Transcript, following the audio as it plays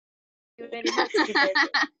very much, teacher.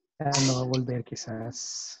 Ya no va a volver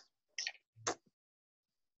quizás.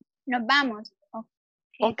 Nos vamos.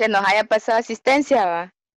 Aunque nos haya pasado asistencia,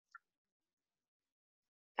 va.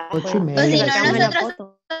 8:30. O si no, Sacamos la nosotros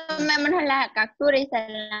foto. tomémonos la captura y se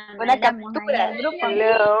la Una mandamos ahí captura. al grupo.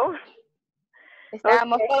 Hello.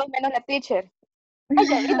 Estábamos todos menos la teacher. Ay,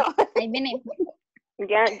 ya vino. Ahí viene.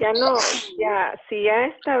 Ya no, si ya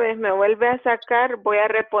esta vez me vuelve a sacar, voy a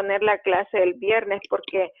reponer la clase el viernes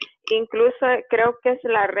porque incluso creo que es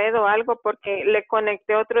la red o algo porque le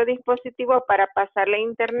conecté otro dispositivo para pasarle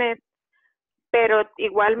internet, pero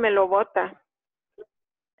igual me lo bota.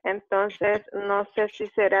 Entonces, no sé si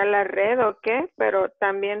será la red o qué, pero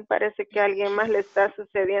también parece que a alguien más le está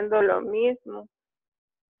sucediendo lo mismo.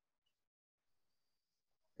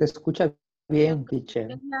 Se escucha bien,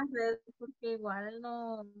 teacher. Es la red, porque igual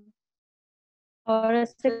no Ahora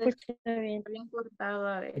se se escucha bien. habían cortado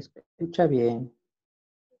a Se veces. escucha bien.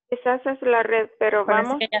 Quizás es la red, pero Parece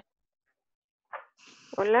vamos. que ya-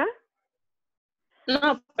 ¿Hola?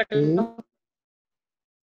 No, pero Sí. no.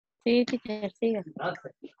 Sí, teacher, siga.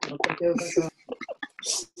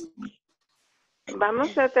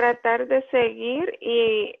 Vamos a tratar de seguir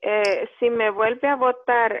y si me vuelve a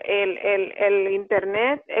botar el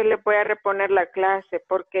internet, le voy a reponer la clase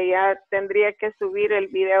porque ya tendría que subir el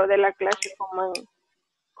video de la clase como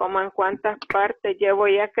en cuántas partes llevo.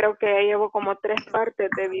 Ya creo que ya llevo como 3 partes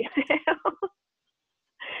de video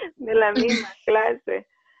de la misma clase.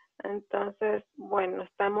 Entonces, bueno,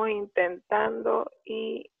 estamos intentando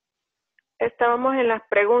y estábamos en las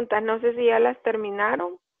preguntas. No sé si ya las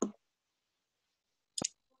terminaron.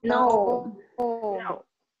 No. No.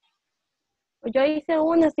 Yo hice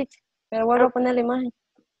una, teacher, pero vuelvo a poner la imagen.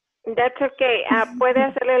 That's okay. Puede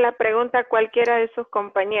hacerle la pregunta a cualquiera de sus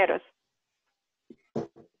compañeros.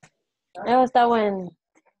 Eso está bueno.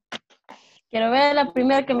 Quiero ver la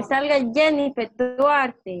primera que me salga, Jennifer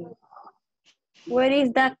Duarte. Where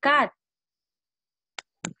is that cat?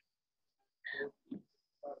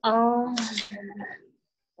 Oh,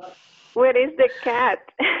 Where is the cat?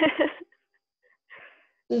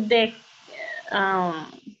 de, um,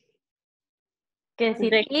 Que si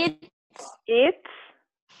De- it,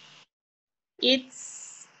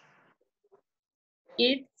 It's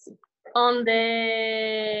it's on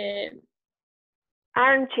the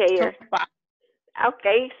armchair. sofa.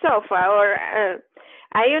 Okay, sofa.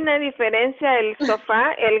 Hay una diferencia. El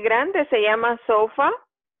sofá, el grande se llama sofa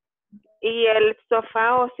y el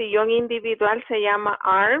sofá o sillón individual se llama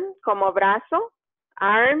arm, como brazo.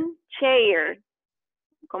 Armchair,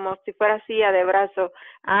 como si fuera silla de brazo.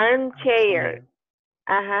 Armchair.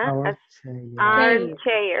 Ajá.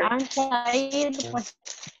 Armchair. Armchair, pues,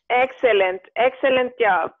 Excellent. Excellent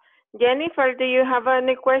job. Jennifer, do you have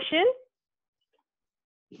any question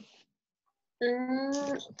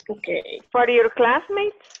Okay. for your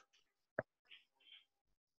classmates?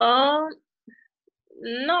 No,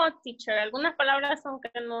 teacher. Algunas palabras son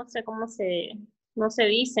que no sé cómo no se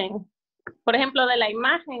dicen. Por ejemplo, de la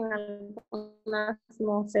imagen, algunas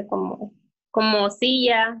no sé como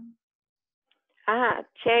silla.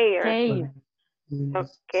 Chair. chair.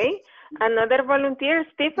 Okay. Another volunteer,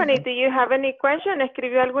 Stephanie, do you have any question?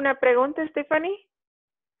 ¿Escribió alguna pregunta, Stephanie?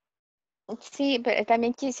 Sí, pero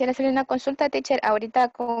también quisiera hacerle una consulta, teacher. Ahorita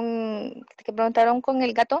que preguntaron con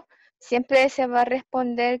el gato, siempre se va a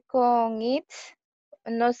responder con it.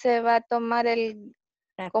 No se va a tomar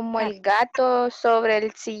como el gato sobre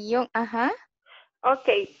el sillón. Ajá.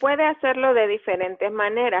 Okay, puede hacerlo de diferentes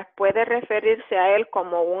maneras. Puede referirse a él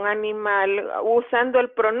como un animal usando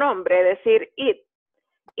el pronombre, decir it.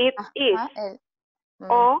 It is.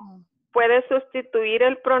 O puede sustituir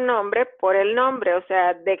el pronombre por el nombre, o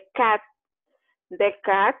sea, the cat. The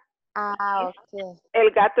cat. Okay.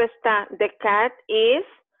 El gato está. The cat is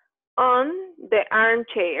on the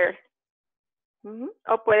armchair.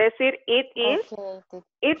 O puede decir it is. Okay.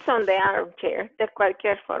 It's on the armchair. De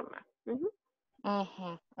cualquier forma.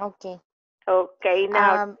 Okay. Okay,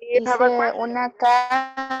 now. Do you have a Hice question? una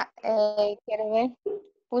acá, quiero ver.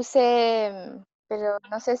 Puse, pero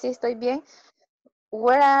no sé si estoy bien.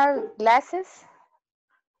 Where are glasses?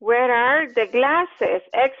 Where are the glasses?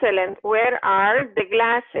 Excellent. Where are the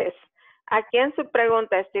glasses? ¿A quién su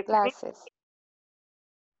pregunta, Stephanie? Glasses.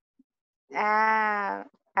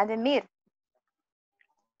 Ademir.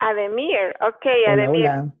 Ademir. Okay, Hola, Ademir.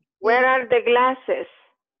 hola. Where are the glasses?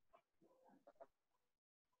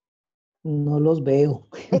 No los veo.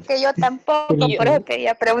 Es que yo tampoco, por eso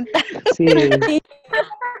quería preguntar. Sí.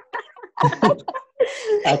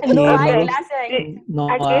 Aquí No hay no, clase ahí. no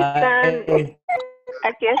Aquí están. hay.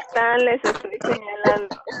 Aquí están, les estoy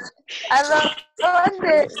señalando. ¿A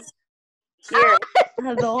dónde? Here.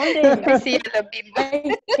 ¿A dónde? Sí, lo mismo.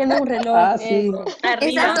 Ay, que no un reloj. Ah, sí. Eso. Está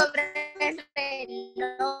Arriba. sobre el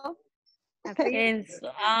reloj. Arriba.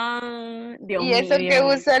 Eso. Ah, Dios Y eso mío, que Dios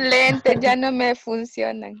mío. uso lentes ya no me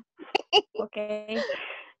funcionan. Ok.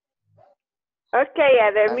 Okay,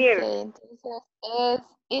 Ademir. Ok, entonces es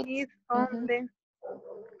it's. It's on Ujú. the...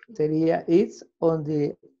 Sería it's on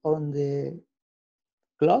the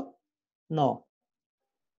clock. No.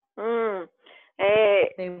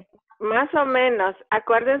 Sí. Más o menos.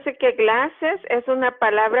 Acuérdense que glasses es una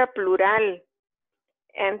palabra plural.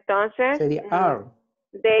 Entonces, Sería are.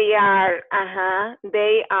 they are,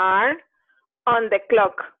 they are on the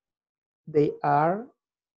clock. They are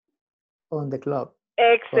on the clock.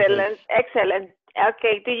 Excellent, Correcto. excellent.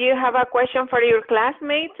 Okay, do you have a question for your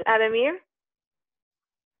classmates, Ademir?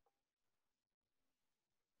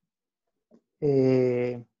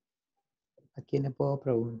 ¿A quién le puedo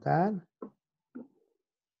preguntar?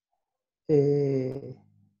 Eh,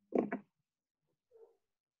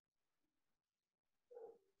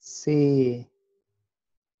 sí.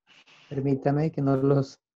 Permítame que no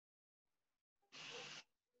los...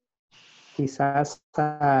 Quizás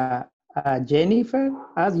a Jennifer.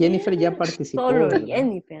 Ah, Jennifer ya participó, Solo ¿verdad?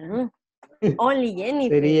 Jennifer, ¿no? Only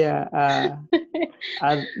Jennifer. Sería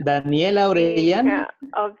a Daniela Orellana.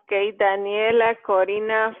 Okay, Daniela,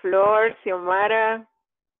 Corina, Flor, Xiomara.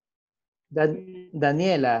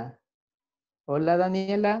 Daniela. Hola,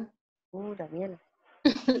 Daniela. Daniela.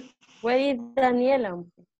 Where is Daniela?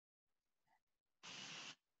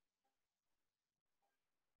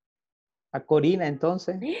 A Corina,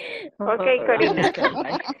 entonces. Okay, Corina.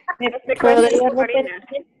 Este ¿Podría question, Corina.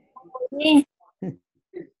 repetir? Sí,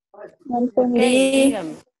 no Ok, entendí.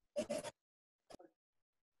 dígame.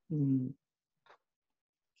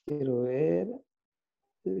 Quiero ver.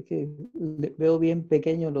 Es que veo bien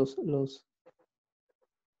pequeños los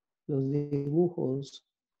dibujos.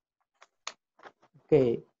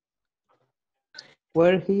 Ok.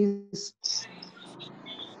 Where his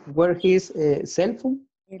cell phone?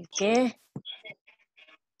 ¿El qué?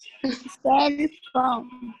 Cell phone.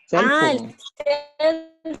 Cell Ah, phone. el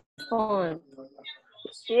cell phone.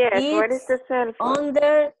 Yes, what is It's the cell phone?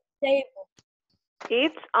 under table.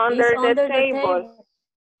 It's It's under the under the table. table.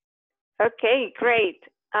 Okay, great.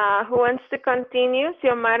 Who wants to continue?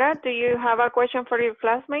 Xiomara, do you have a question for your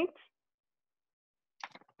classmates?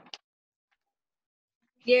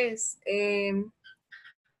 Yes.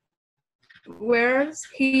 Where's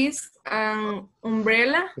his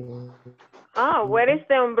umbrella? Oh, where is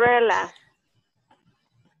the umbrella?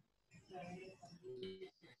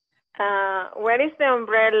 Where is the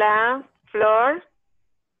umbrella, Flor?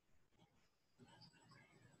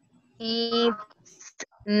 It's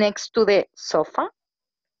next to the sofa.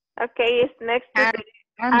 Okay, it's next to the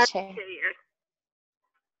Armchair. armchair.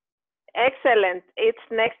 Excellent. It's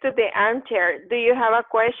next to the armchair. Do you have a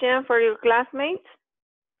question for your classmates?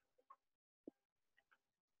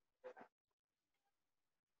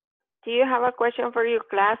 Do you have a question for your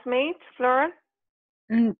classmates, Flora?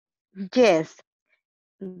 Yes.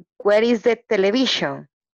 Where is the television?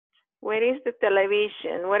 Where is the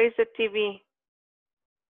television? Where is the TV?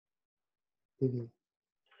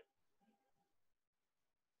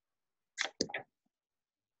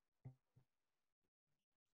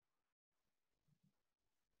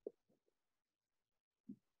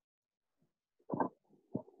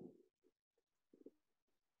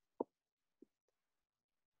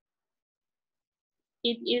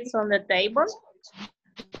 It is on the table.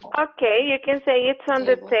 Okay, you can say it's on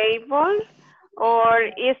the table or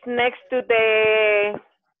it's next to the,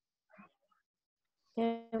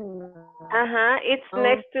 it's Oh,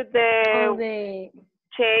 next to the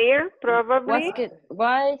chair, probably.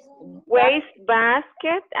 Waste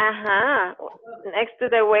basket, next to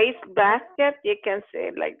the waste basket, you can say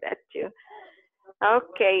it like that too.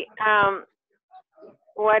 Okay,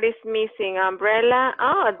 what is missing? Umbrella,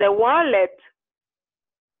 oh, the wallet.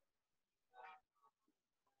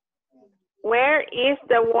 Where is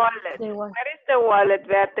the wallet? Where is the wallet,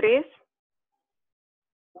 Beatriz?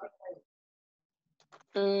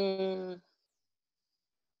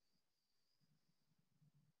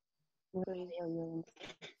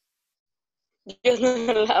 Yo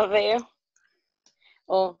no la veo.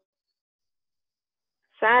 Oh.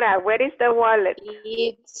 Sarah, where is the wallet?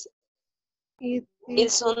 It's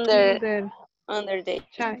under the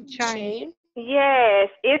chair. Yes,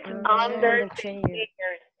 it's under the chair.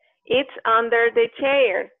 It's under the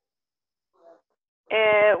chair.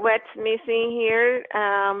 What's missing here?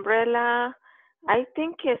 Umbrella. I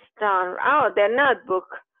think it's done. Oh, the notebook.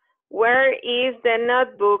 Where is the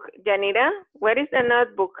notebook, Janita? Where is the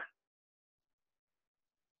notebook?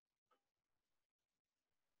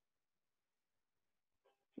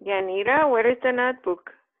 Yanira, where is the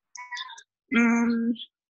notebook?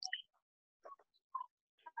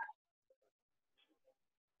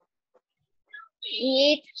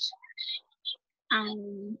 It's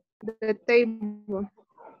The table.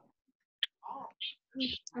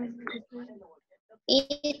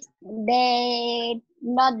 it's the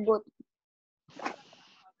notebook.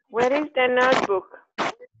 Where is the notebook?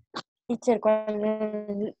 Teacher, ¿cuál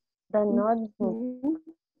es the notebook?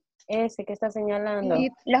 Ese que está señalando.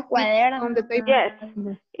 Los cuadernos. On the table. Yes.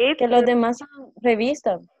 It's, Que los demás son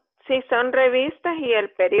revistas. sí, son revistas y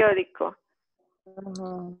el periódico.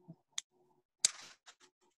 Ajá.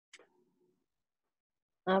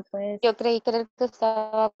 Ah, pues. Yo creí que era el que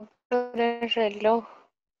estaba por el reloj.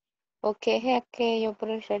 ¿O qué es aquello por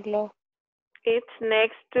el reloj? It's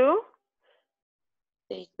next to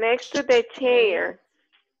the chair.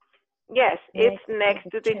 Yes, it's next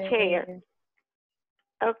to the chair.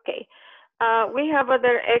 Okay. We have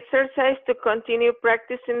other exercise to continue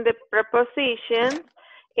practicing the prepositions.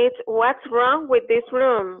 It's what's wrong with this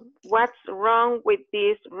room? What's wrong with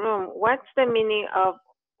this room? What's the meaning of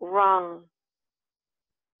wrong?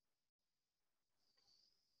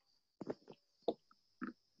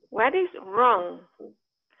 What is wrong?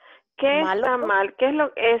 ¿Qué Malo. está mal? ¿Qué es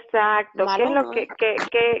lo exacto? ¿Qué es Malo, lo ¿no?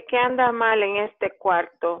 que anda mal en este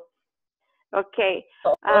cuarto? Okay.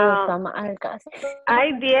 Está mal casi.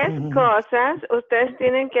 Hay 10 cosas. Ustedes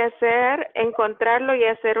tienen que hacer, encontrarlo y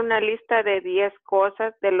hacer una lista de 10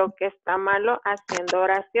 cosas de lo que está malo haciendo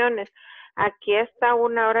oraciones. Aquí está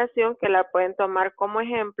una oración que la pueden tomar como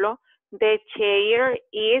ejemplo. The chair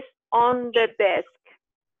is on the desk.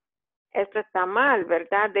 Esto está mal,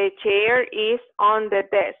 ¿verdad? The chair is on the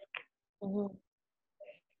desk.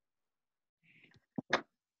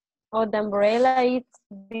 Oh, the umbrella is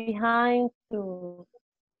behind to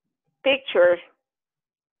Picture.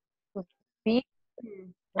 be.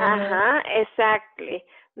 Ajá, exactly.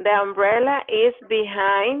 The umbrella is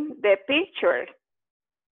behind the picture.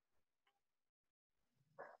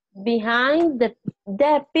 Behind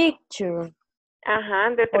the picture.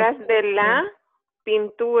 Ajá, detrás de la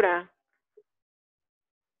pintura.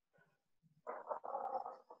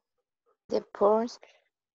 The purse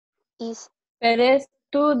is ¿Pero es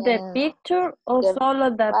to the in picture o the solo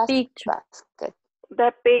the picture? basket.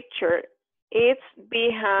 The picture. It's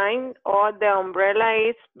behind, or the umbrella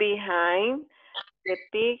is behind the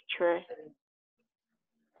picture.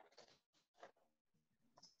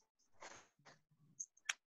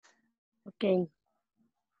 Okay.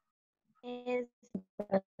 Is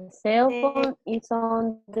The cell phone is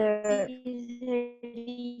on the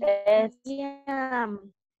desk.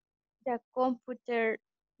 the computer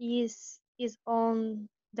is on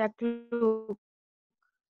the clock.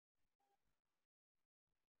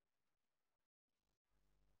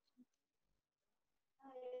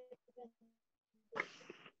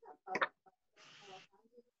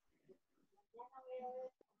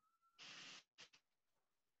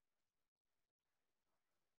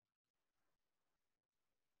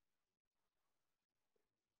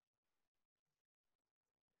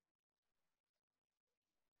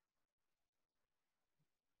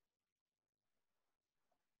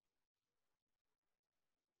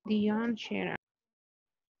 Dion Shera.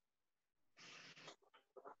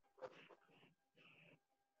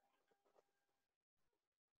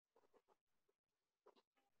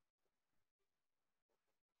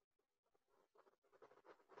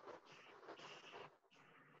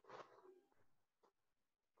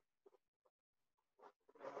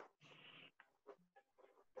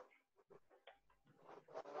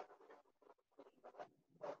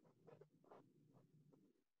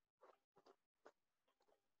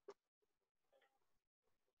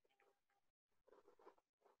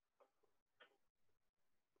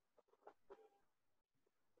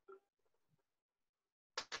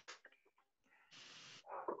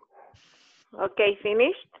 Okay,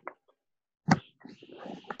 finished?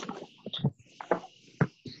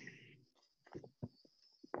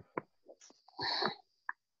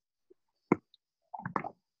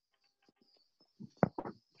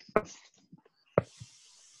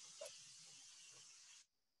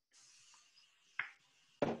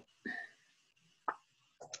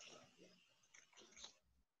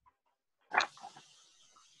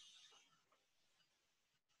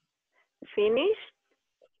 Finished?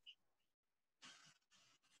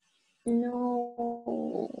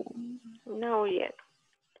 No. No yet.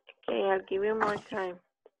 Okay, I'll give you more time.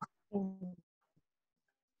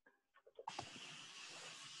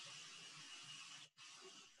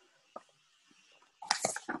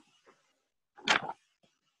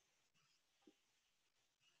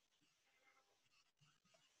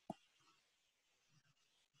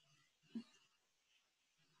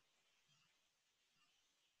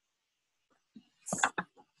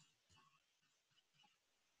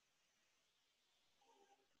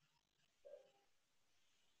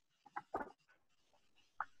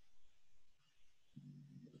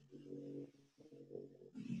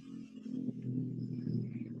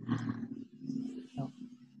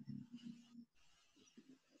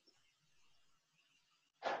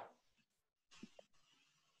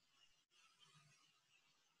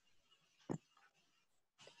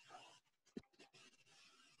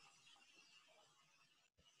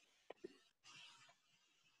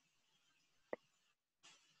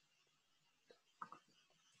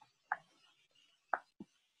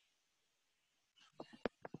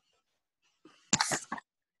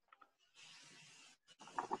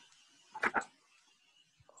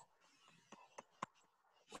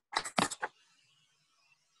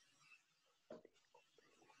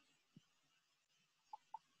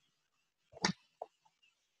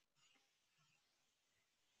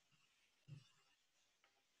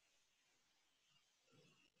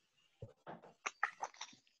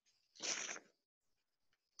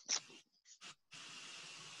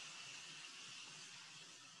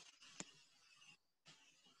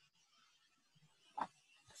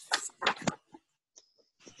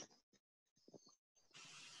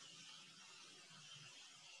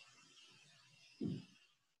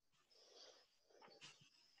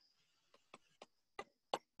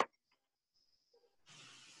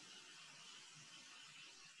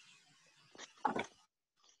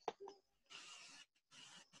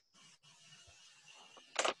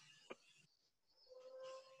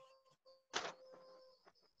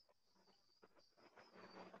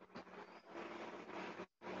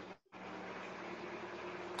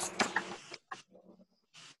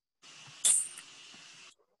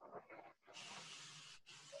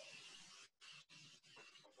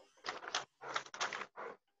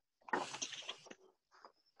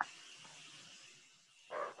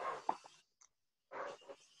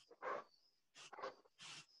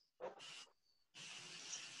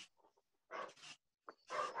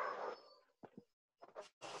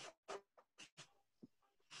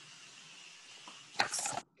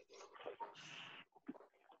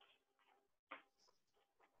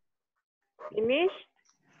 Finish?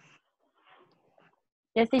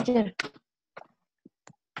 Yes, teacher.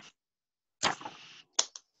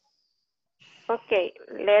 Okay,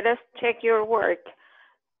 let us check your work.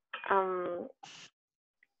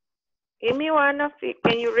 Give me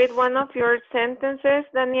can you read one of your sentences,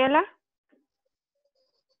 Daniela?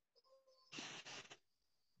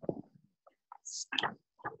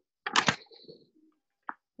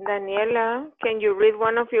 Daniela, can you read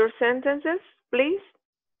one of your sentences, please?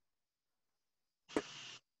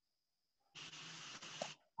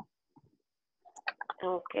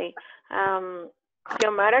 Okay.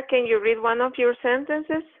 Xiomara, can you read one of your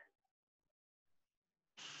sentences?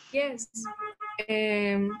 Yes.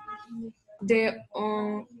 The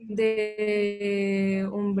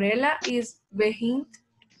umbrella is behind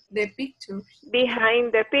the picture.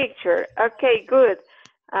 Behind the picture. Okay, good.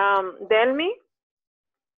 Delmi?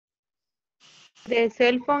 The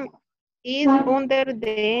cell phone is under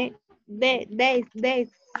the desk.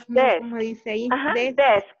 Desk. ¿Cómo dice ahí? Desk.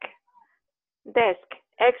 Desk. Desk.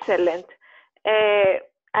 Excellent.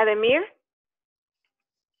 Ademir?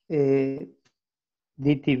 The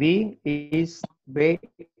TV is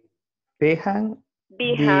behind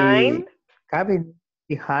Behind. the cabinet.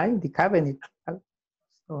 Behind the cabinet.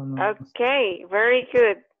 Oh, no. Okay, very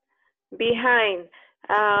good. Behind.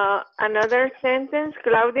 Another sentence,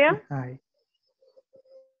 Claudia? Behind.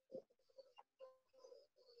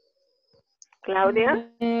 Claudia?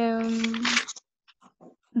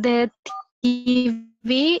 The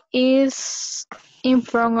TV is in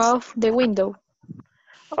front of the window.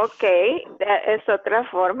 Okay, that is otra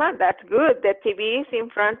forma. That's good. The TV is in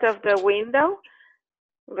front of the window.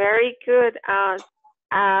 Very good.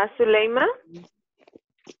 Suleima?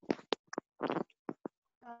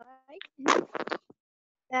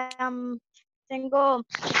 Tengo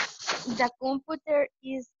the computer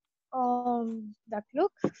is on the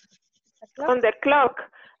clock. On the clock.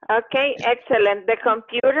 Okay, excellent. The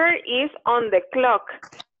computer is on the clock.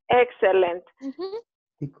 Excellent.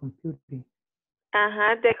 The computer.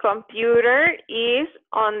 The computer is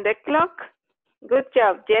on the clock. Good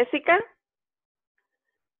job. Jessica?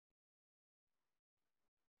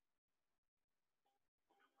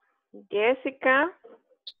 Jessica?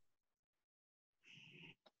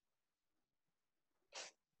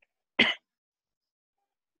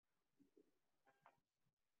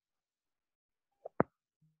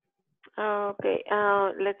 Okay,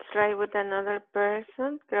 let's try with another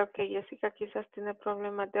person. Creo que Jessica quizás tiene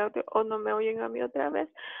problemas de audio o no me oyen a mí otra vez.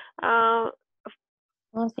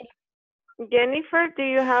 Sí. Jennifer, do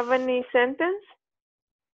you have any sentence?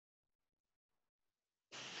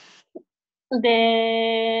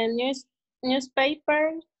 The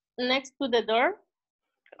newspaper next to the door.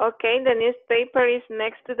 Okay, the newspaper is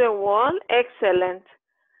next to the wall. Excellent.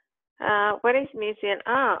 What is missing?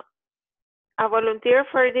 A volunteer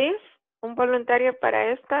for this. Un voluntario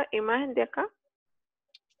para esta imagen de acá.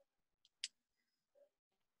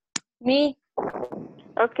 Me.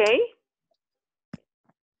 Okay.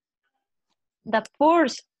 The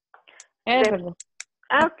purse. Okay,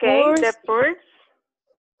 the purse.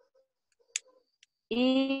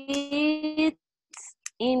 It's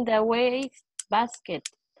in the waste basket.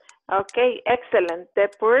 Okay, excellent. The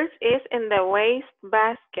purse is in the waste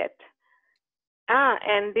basket.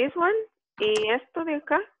 And this one. ¿Y esto de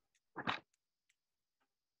acá?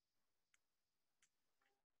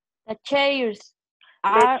 The chairs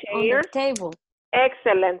are on the table.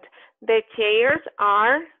 Excellent. The chairs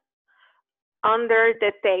are under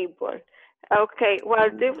the table. Okay, well,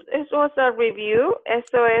 this was a review.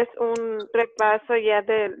 Eso es un repaso ya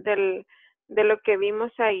de lo que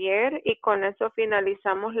vimos ayer y con eso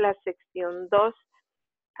finalizamos la sección 2.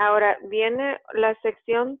 Ahora viene la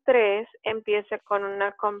sección 3, empieza con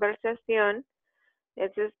una conversación.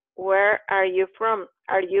 This is, where are you from?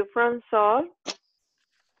 Are you from Seoul?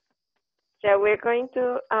 So we're going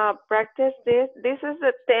to practice this. This is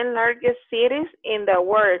the 10 largest cities in the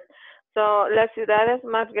world. So, las ciudades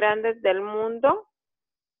más grandes del mundo.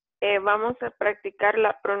 Vamos a practicar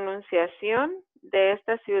la pronunciación de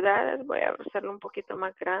estas ciudades. Voy a hacerlo un poquito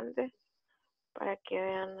más grande para que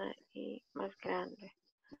vean ahí más grande.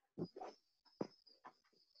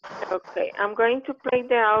 Okay, I'm going to play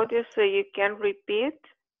the audio so you can repeat.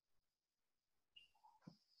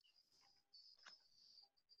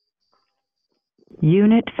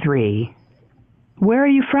 Unit 3. Where are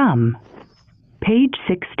you from? Page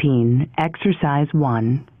 16, Exercise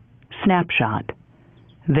 1, Snapshot.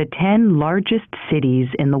 The 10 largest cities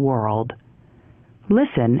in the world.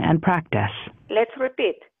 Listen and practice. Let's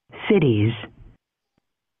repeat. Cities.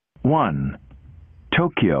 1.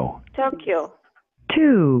 Tokyo. Tokyo.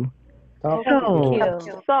 2. Seoul.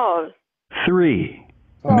 Seoul. 3.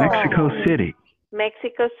 Mexico City.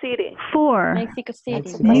 Mexico City. 4. Mexico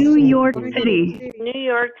City. New York City. New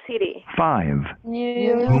York City. 5. New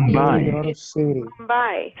York Mumbai. City.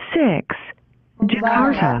 Mumbai. 6.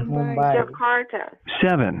 Jakarta. Mumbai. Jakarta.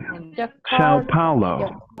 7. Jakarta. Sao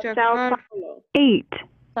Paulo. Sao Paulo. 8.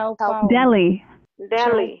 Sao Paulo. Delhi.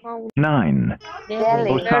 Delhi. 9.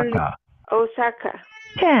 Delhi. Osaka. Osaka.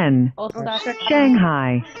 10. Osaka.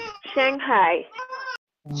 Shanghai. Shanghai.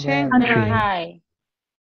 Shanghai.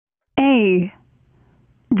 A.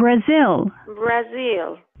 Brazil.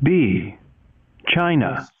 Brazil. B.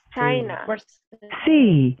 China. China.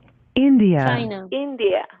 C. India. China.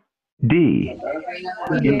 India. D.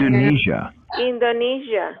 Indonesia.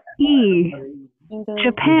 Indonesia. E.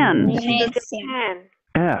 Japan. Japan.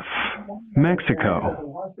 F.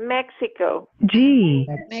 Mexico. Mexico. G.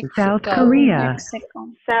 South Korea.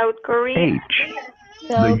 South Korea. H.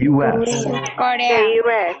 The U.S. The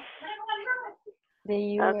U.S. The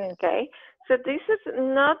U.S. Okay. So this is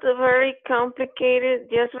not very complicated.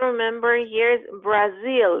 Just remember here is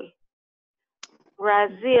Brazil.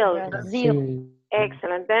 Brazil. Brazil.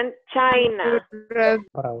 Excellent. Then China.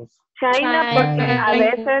 China, China. porque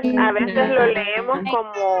a veces lo leemos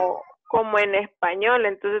como en español,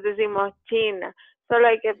 entonces decimos China. Solo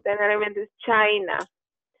hay que tener en mente China.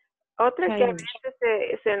 Otra que a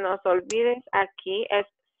veces se nos olvide aquí es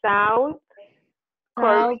South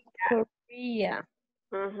Korea.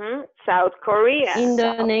 South Korea.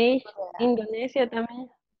 Indonesia también.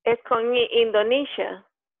 Es con Indonesia.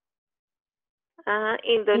 Ajá,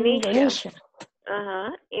 Indonesia.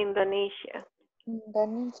 Ajá, Indonesia.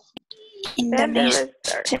 Then the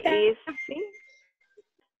rest are easy.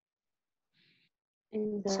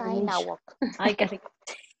 China walk. Ay, qué rico.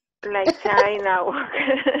 Like China walk.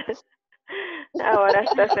 Ahora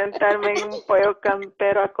hasta sentarme en un pollo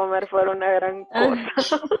campero a comer fuera una gran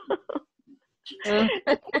cosa.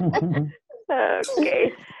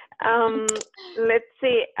 Okay. Let's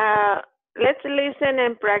see. Let's listen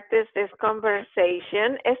and practice this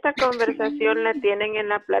conversation. Esta conversación la tienen en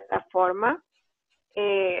la plataforma.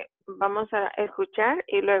 Vamos a escuchar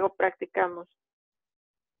y luego practicamos.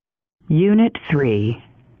 Unit 3.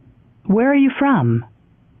 Where are you from?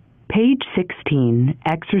 Page 16,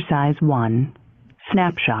 Exercise 1,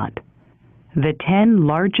 Snapshot. The 10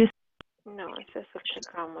 largest... No, eso es lo que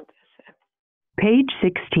acabamos de hacer. Page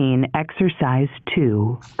 16, Exercise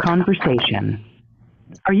 2, Conversation.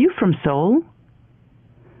 Are you from Seoul?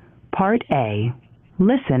 Part A.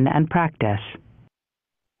 Listen and practice.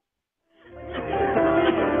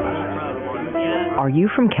 Are you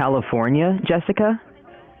from California, Jessica?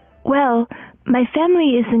 Well, my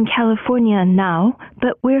family is in California now,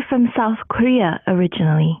 but we're from South Korea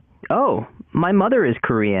originally. Oh, my mother is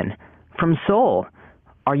Korean. From Seoul.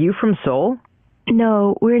 Are you from Seoul?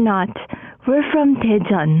 No, we're not. We're from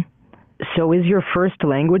Daejeon. So is your first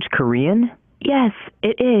language Korean? Yes,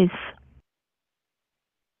 it is.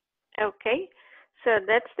 Okay, so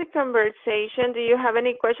that's the conversation. Do you have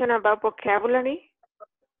any question about vocabulary?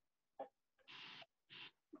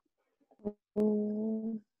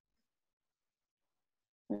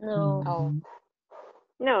 No.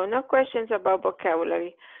 No questions about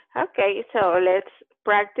vocabulary. Okay, so let's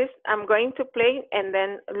practice. I'm going to play and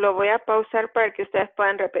then lo voy a pausar para que ustedes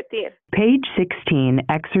puedan repetir. Page 16,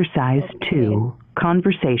 Exercise 2,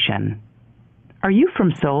 Conversation. Are you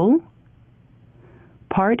from Seoul?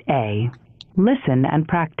 Part A. Listen and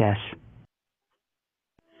practice.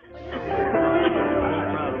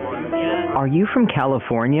 Are you from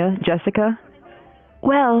California, Jessica?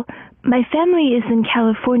 Well, my family is in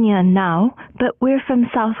California now, but we're from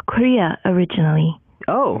South Korea originally.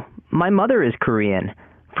 Oh, my mother is Korean.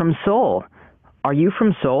 From Seoul. Are you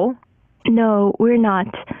from Seoul? No, we're not.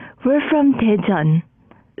 We're from Daejeon.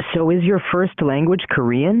 So is your first language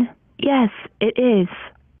Korean? Yes, it is.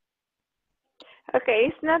 Okay,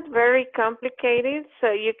 it's not very complicated,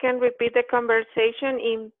 so you can repeat the conversation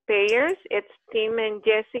in pairs. It's Tim and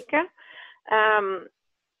Jessica.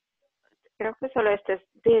 Creo que solo este es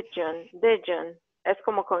Dijon. Es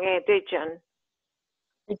como con E, Dijon.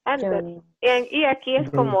 Y aquí es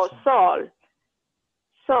como sol.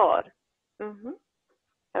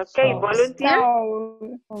 Ok, volunteer.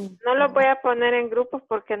 No lo voy a poner en grupos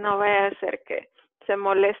porque no vaya a hacer que se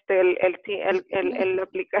moleste la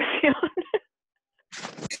aplicación.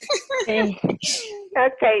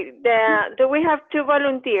 Okay, do we have two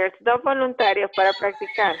volunteers? Dos voluntarios para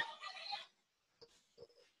practicar.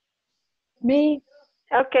 Me.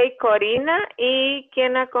 Okay, Corina. ¿Y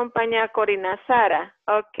quién acompaña a Corina? Sara.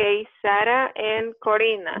 Okay, Sara and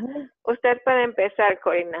Corina. Usted puede empezar,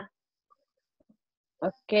 Corina.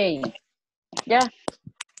 Okay. Yeah.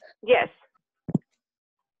 Yes.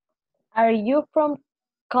 Are you from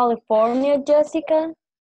California, Jessica?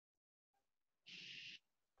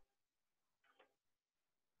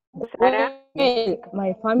 Sara? Well,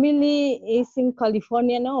 my family is in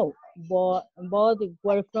California now, but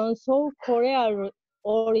we're from South Korea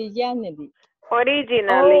originally. Repeat.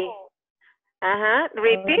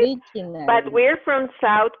 Originally. But we're from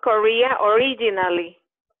South Korea originally.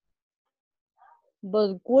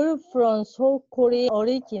 But we're from South Korea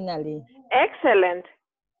originally. Excellent.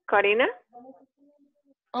 Corina?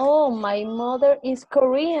 Oh, my mother is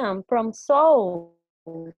Korean, from Seoul.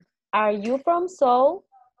 Are you from Seoul?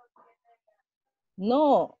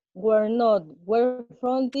 No, we're not. We're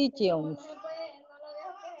from Dijon.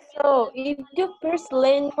 So, is your first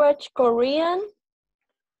language Korean?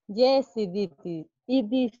 Yes, it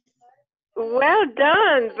is. Well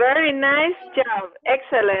done. Very nice job.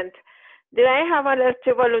 Excellent. Do I have other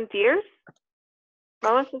two volunteers?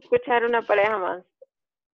 Vamos a escuchar una pareja más.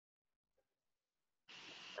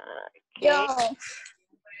 Okay. Yo.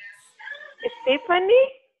 Stephanie?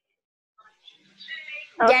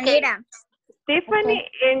 Okay. Yanira. Stephanie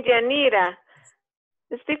and Yanira.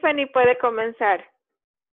 Stephanie puede comenzar.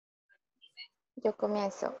 Yo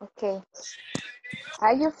comienzo, okay.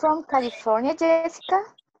 Are you from California,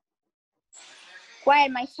 Jessica? Well,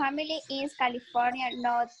 my family is California,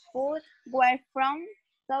 not but we're from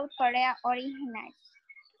South Korea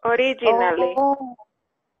Originally. Oh.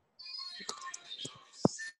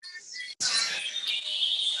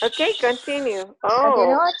 Okay, continue.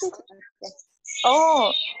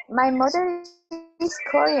 Oh, my mother is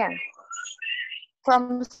Korean.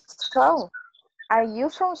 From Seoul. Are you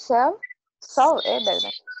from Seoul? Seoul,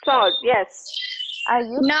 ¿verdad? Seoul, yes. Are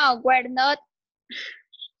you? No, we're not.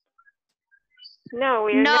 No,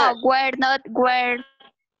 we're not. No, we're not. We're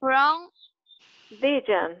from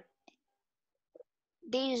Dijon.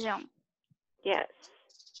 Dijon. Yes.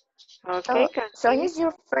 Okay. So is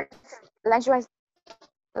your first language?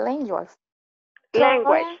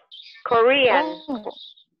 Korean.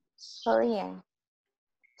 Korean.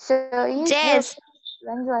 So is yes.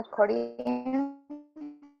 Your language Korean?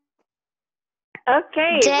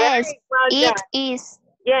 Okay. Yes, very well it done. is.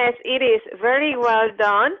 Yes, it is. Very well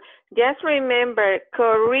done. Just remember,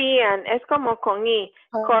 Korean es como con I.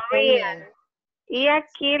 Korean. Y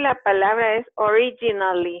aquí la palabra es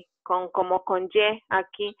originally, como con Y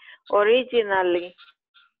aquí. Originally.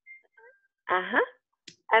 Ajá.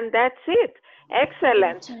 And that's it.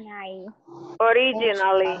 Excellent.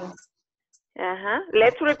 Originally. Ajá.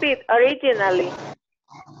 Let's repeat. Originally.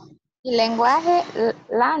 Lenguaje,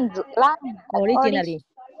 Originally.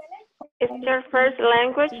 It's your first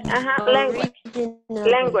language? Ajá. Language.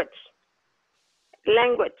 Language.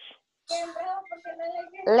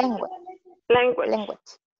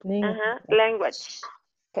 Ajá. Language.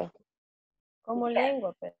 Okay. Como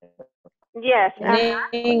lengua, pero. Yes.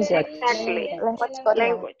 Language. Exactly.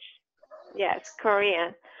 Language. Yes,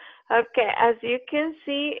 Korean. Okay, as you can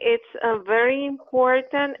see, it's very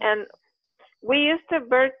important, and we use the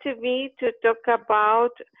verb to be to talk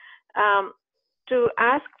about, to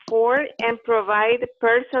ask for and provide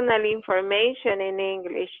personal information in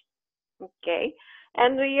English. Okay,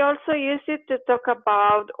 and we also use it to talk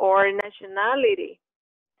about our nationality.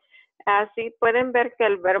 Así pueden ver que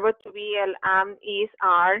el verbo to be, el am, is,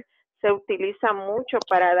 are, se utiliza mucho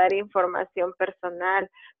para dar información personal.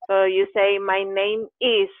 So you say, my name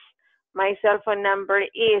is, my cell phone number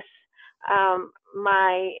is,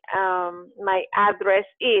 my address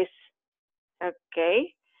is.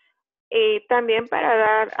 Okay. Y también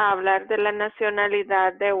para hablar de la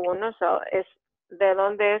nacionalidad de uno, es de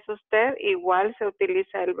dónde es usted, igual se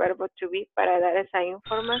utiliza el verbo to be para dar esa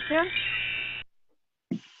información.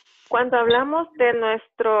 Cuando hablamos de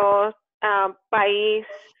nuestro país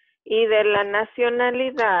y de la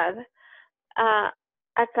nacionalidad,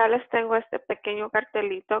 Acá les tengo este pequeño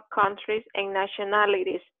cartelito, countries and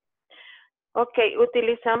nationalities. Ok,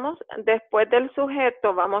 utilizamos, después del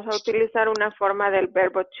sujeto, vamos a utilizar una forma del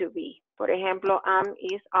verbo to be. Por ejemplo, am,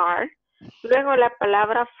 is, are. Luego la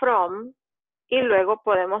palabra from y luego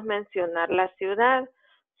podemos mencionar la ciudad.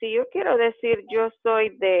 Si yo quiero decir yo soy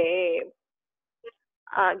de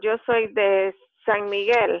San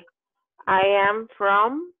Miguel. I am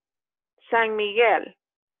from San Miguel.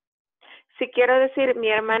 Si quiero decir mi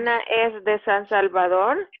hermana es de San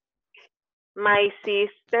Salvador. My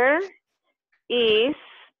sister is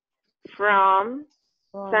from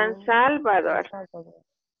San Salvador.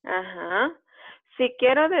 Ajá. Si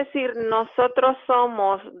quiero decir nosotros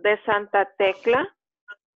somos de Santa Tecla.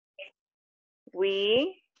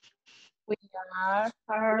 We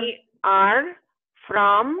are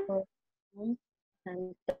from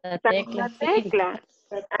Santa Tecla.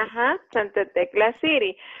 Ajá, Santa Tecla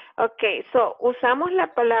City. Ok, so usamos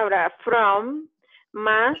la palabra from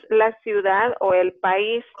más la ciudad o el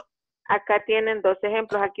país. Acá tienen dos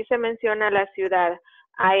ejemplos. Aquí se menciona la ciudad.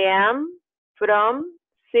 I am from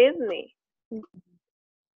Sydney.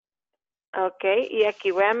 Ok, y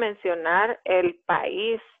aquí voy a mencionar el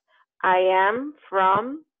país. I am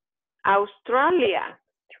from Australia.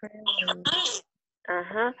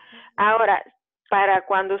 Ajá. Ahora, para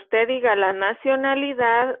cuando usted diga la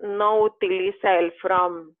nacionalidad, no utiliza el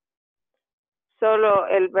from. Solo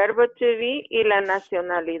el verbo to be y la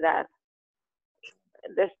nacionalidad.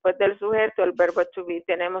 Después del sujeto, el verbo to be,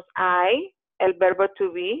 tenemos I, el verbo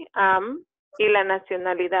to be, am, y la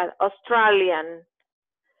nacionalidad, Australian.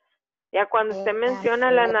 Ya cuando usted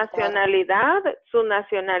menciona la nacionalidad, su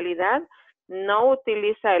nacionalidad, no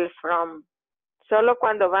utiliza el from. Solo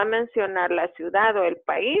cuando va a mencionar la ciudad o el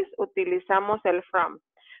país, utilizamos el from.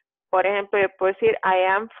 Por ejemplo, yo puedo decir, I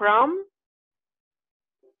am from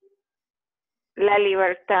La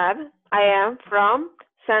Libertad. I am from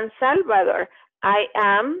San Salvador. I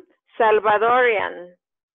am Salvadorian.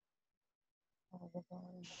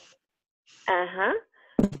 Ajá.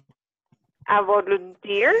 A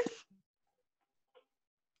volunteer.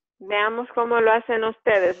 Veamos cómo lo hacen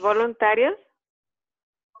ustedes. ¿Voluntarios?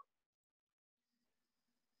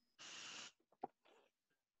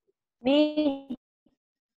 Me.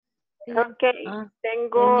 Ok.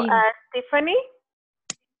 Tengo a Tiffany.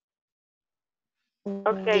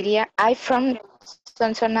 Okay. Diría I from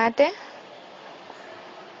Sonsonate.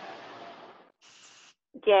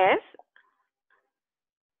 Yes.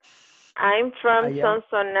 I'm from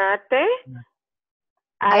Sonsonate.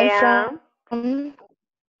 I am from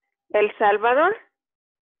El Salvador.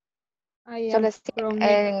 Solo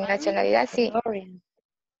en nacionalidad, sí.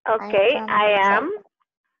 Okay, I am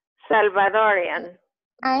Salvadorian.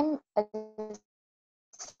 I'm El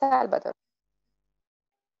Salvador.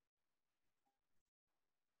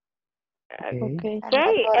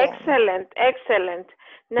 Okay, excellent, excellent.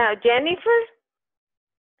 Now, Jennifer?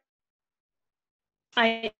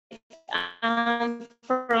 I am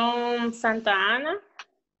from Santa Ana.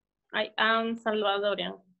 I am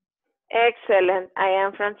Salvadorian. Excellent. I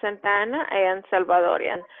am from Santa Ana. I am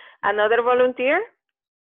Salvadorian. Another volunteer?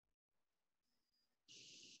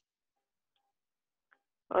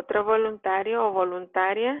 ¿Otro voluntario o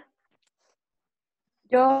voluntaria?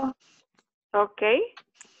 Yo. Okay.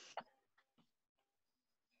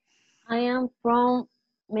 I am from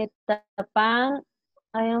Metapan.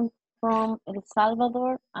 I am from El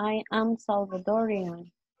Salvador. I am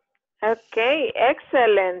Salvadorian. Okay,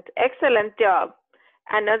 excellent. Excellent job.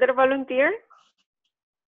 Another volunteer?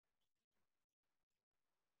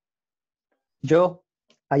 Yo,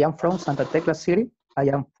 I am from Santa Tecla City. I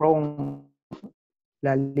am from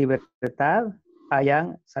La Libertad. I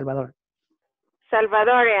am Salvador.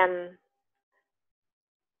 Salvadorian.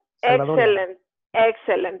 Excellent,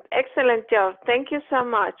 excellent, excellent job. Thank you so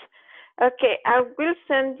much. Okay, I will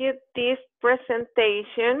send you this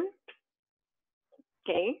presentation.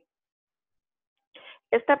 Okay.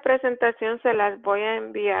 Esta presentación se las voy a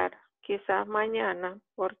enviar quizás mañana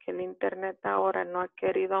porque el internet ahora no ha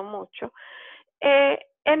querido mucho.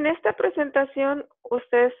 En esta presentación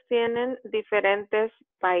ustedes tienen diferentes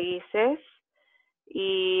países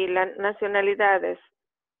y las nacionalidades.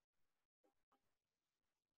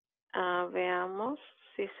 Veamos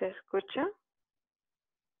si se escucha.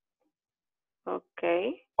 Ok.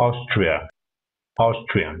 Austria.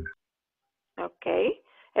 Austrian. Ok.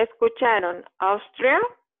 ¿Escucharon? Austria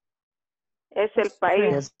es el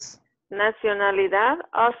país. Nacionalidad,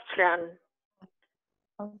 Austrian.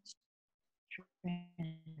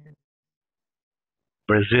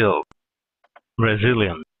 Brazil.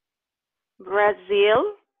 Brazilian.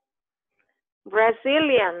 Brazil.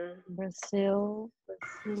 Brazilian. Brazil.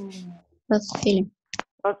 Brasil.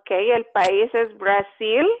 Ok, el país es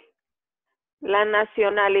Brasil. La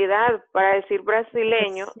nacionalidad, para decir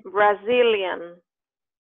brasileño, Brazilian.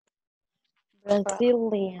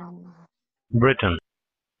 Brazilian. Britain.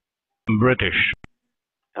 British.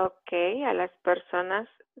 Ok, a las personas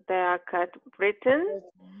de acá, Britain.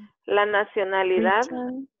 La nacionalidad,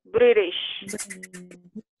 British.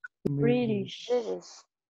 British.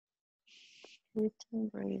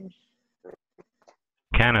 British.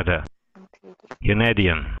 Canada.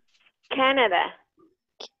 Canadian. Canada.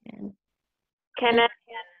 Canadian.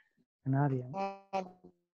 Canadian.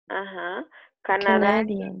 Ajá. Canadá es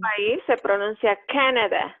un país, se pronuncia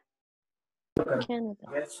Canada.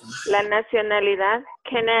 La nacionalidad,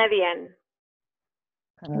 Canadian.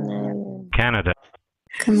 Canada.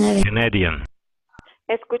 Canadian.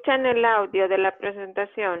 ¿Escuchan el audio de la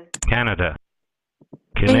presentación? Canada.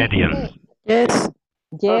 Canadian. Yes.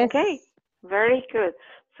 Ok, very good.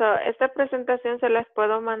 So, esta presentación se las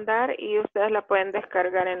puedo mandar y ustedes la pueden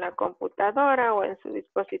descargar en la computadora o en su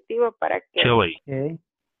dispositivo para que... Chile.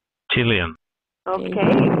 Chilean. Ok,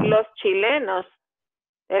 los chilenos.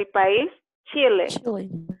 El país, Chile.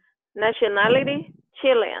 Nationality,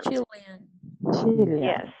 Chilean.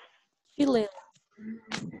 Yes.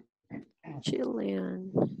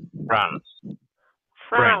 Chilean. France.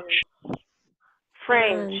 France.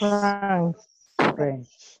 French.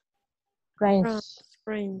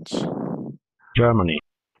 French. Germany.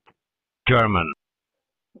 German.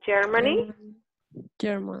 Germany.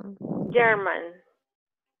 German. German.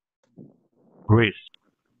 Greece.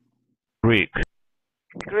 Greek.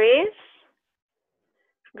 Greece.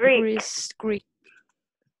 Greek.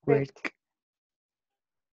 Greek.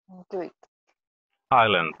 Greek.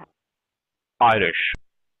 Ireland. Irish.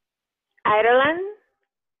 Ireland.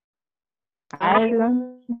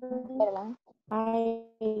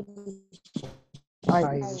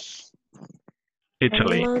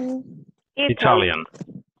 Italy. Italian.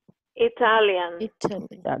 Italian.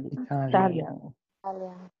 Italian.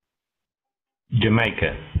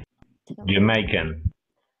 Jamaica. Jamaican.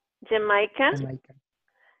 Jamaican.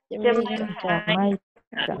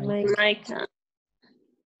 Jamaica.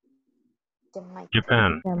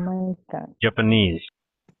 Japan. Jamaica. Japanese.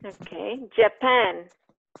 Okay. Japan.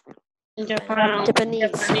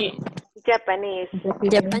 Japanese. Japanese.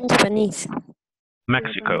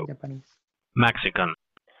 Mexico. Mexican.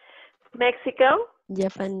 Mexico.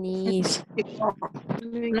 Japanese.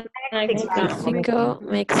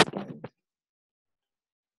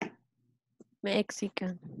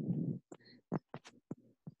 Mexican.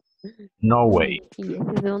 Norway.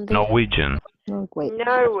 ¿Dónde? Norwegian.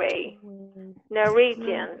 Norway.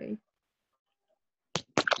 Norwegian.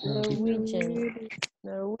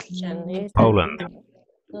 Poland.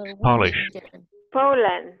 Polish.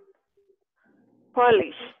 Poland.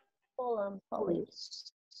 Polish.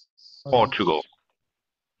 Portugal.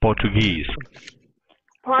 Portuguese.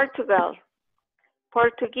 Portugal.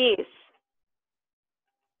 Portuguese.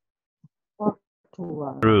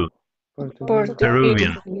 Peru.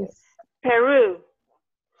 Peruvian. Peru.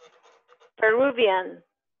 Peruvian.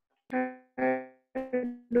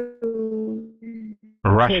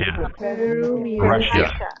 Russia.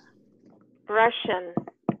 Russia. Russian.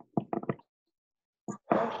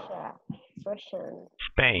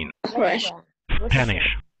 Spain. Spanish.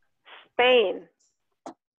 Spain.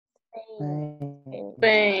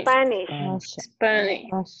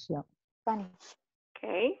 Spanish.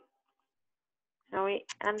 Okay. Now we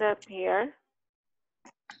end up here.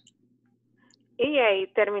 Y ahí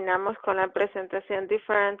terminamos con la presentación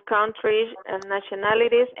different countries and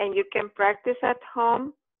nationalities, and you can practice at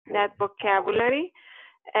home that vocabulary.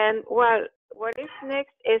 And well, what is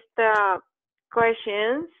next is the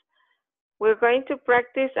questions. We're going to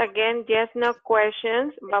practice again yes, no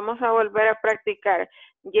questions. Vamos a volver a practicar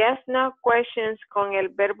yes, no questions con el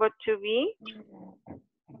verbo to be.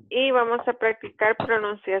 Y vamos a practicar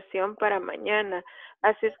pronunciación para mañana.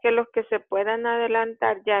 Así es que los que se puedan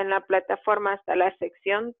adelantar ya en la plataforma hasta la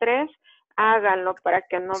sección 3, háganlo para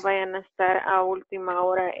que no vayan a estar a última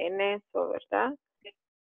hora en eso, ¿verdad?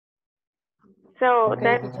 So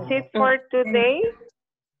that's it for today.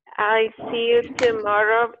 I see you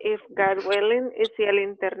tomorrow if God willing, y si el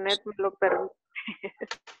internet me lo permite.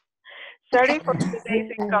 Sorry for today's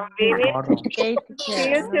inconvenience.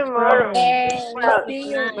 See you tomorrow. Well, See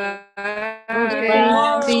you.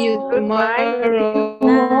 Bye. See you tomorrow.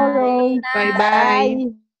 Bye bye.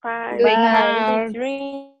 Bye. Sweetheart.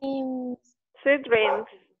 Dreams. Sweet dreams.